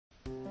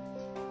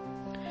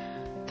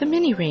The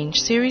Mini Range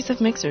series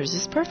of mixers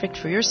is perfect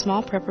for your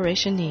small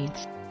preparation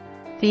needs.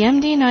 The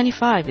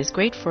MD95 is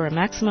great for a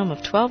maximum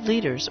of 12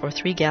 liters or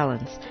 3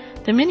 gallons.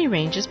 The Mini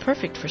Range is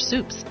perfect for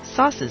soups,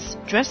 sauces,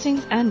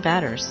 dressings, and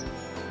batters.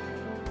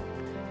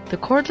 The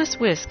cordless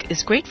whisk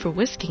is great for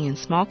whisking in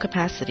small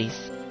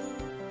capacities.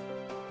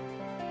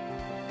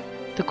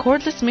 The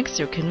cordless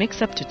mixer can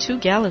mix up to 2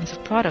 gallons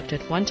of product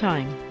at one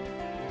time.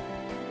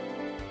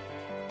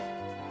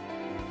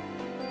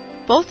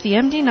 Both the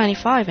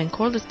MD95 and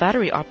cordless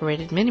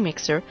battery-operated mini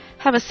mixer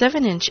have a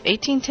 7-inch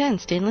 1810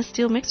 stainless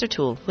steel mixer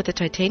tool with a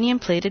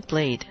titanium-plated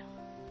blade.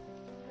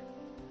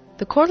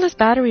 The cordless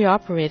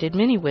battery-operated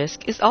mini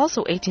whisk is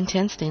also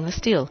 1810 stainless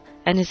steel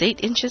and is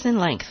 8 inches in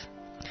length.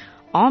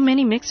 All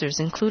mini mixers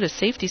include a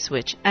safety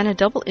switch and a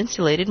double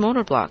insulated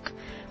motor block.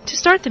 To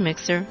start the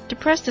mixer,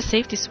 depress the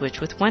safety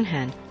switch with one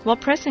hand while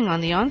pressing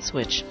on the on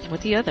switch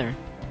with the other.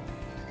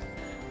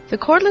 The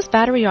cordless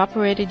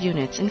battery-operated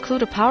units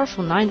include a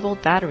powerful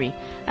 9-volt battery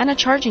and a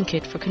charging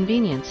kit for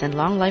convenience and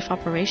long life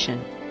operation.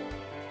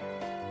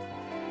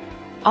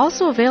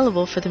 Also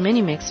available for the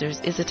mini mixers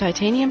is a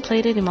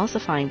titanium-plated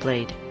emulsifying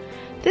blade.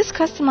 This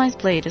customized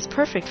blade is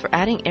perfect for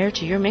adding air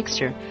to your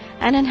mixture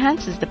and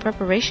enhances the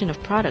preparation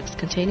of products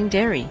containing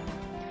dairy.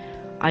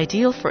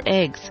 Ideal for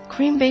eggs,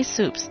 cream-based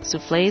soups,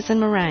 soufflés,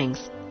 and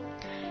meringues.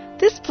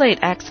 This blade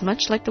acts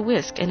much like the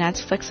whisk and adds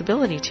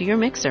flexibility to your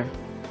mixer.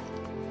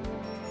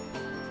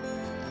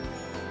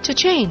 To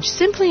change,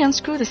 simply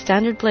unscrew the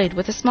standard blade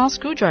with a small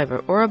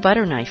screwdriver or a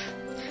butter knife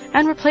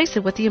and replace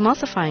it with the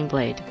emulsifying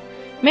blade.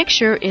 Make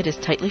sure it is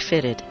tightly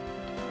fitted.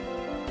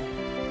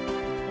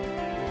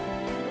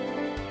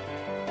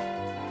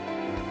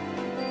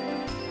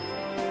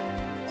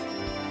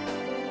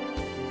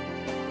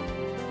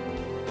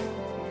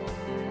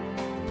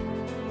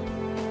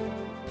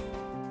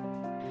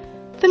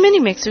 The mini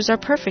mixers are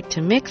perfect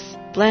to mix,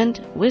 blend,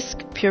 whisk,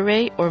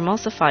 puree, or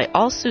emulsify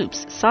all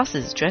soups,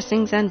 sauces,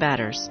 dressings, and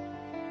batters.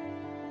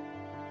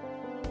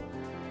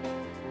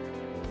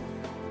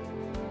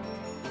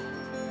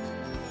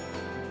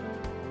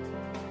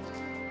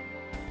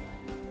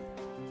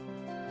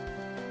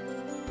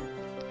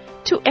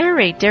 To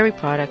aerate dairy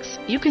products,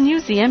 you can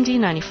use the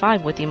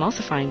MD95 with the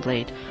emulsifying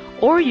blade,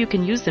 or you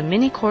can use the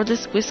mini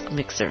cordless whisk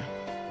mixer.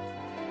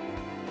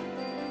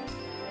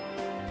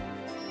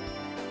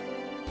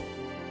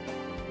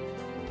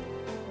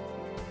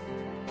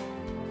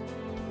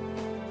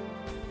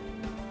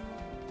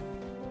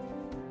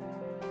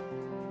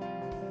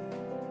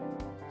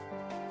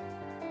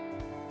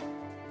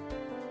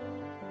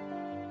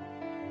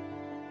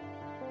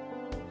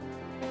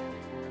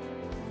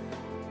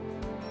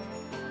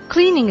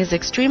 Cleaning is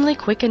extremely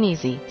quick and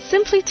easy.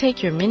 Simply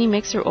take your mini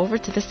mixer over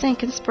to the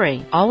sink and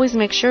spray. Always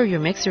make sure your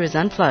mixer is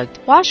unplugged.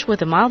 Wash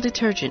with a mild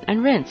detergent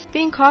and rinse,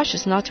 being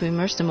cautious not to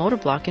immerse the motor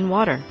block in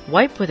water.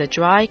 Wipe with a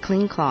dry,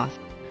 clean cloth.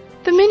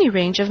 The mini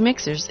range of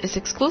mixers is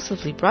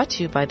exclusively brought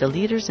to you by the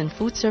leaders in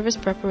food service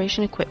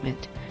preparation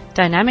equipment,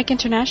 Dynamic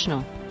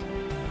International.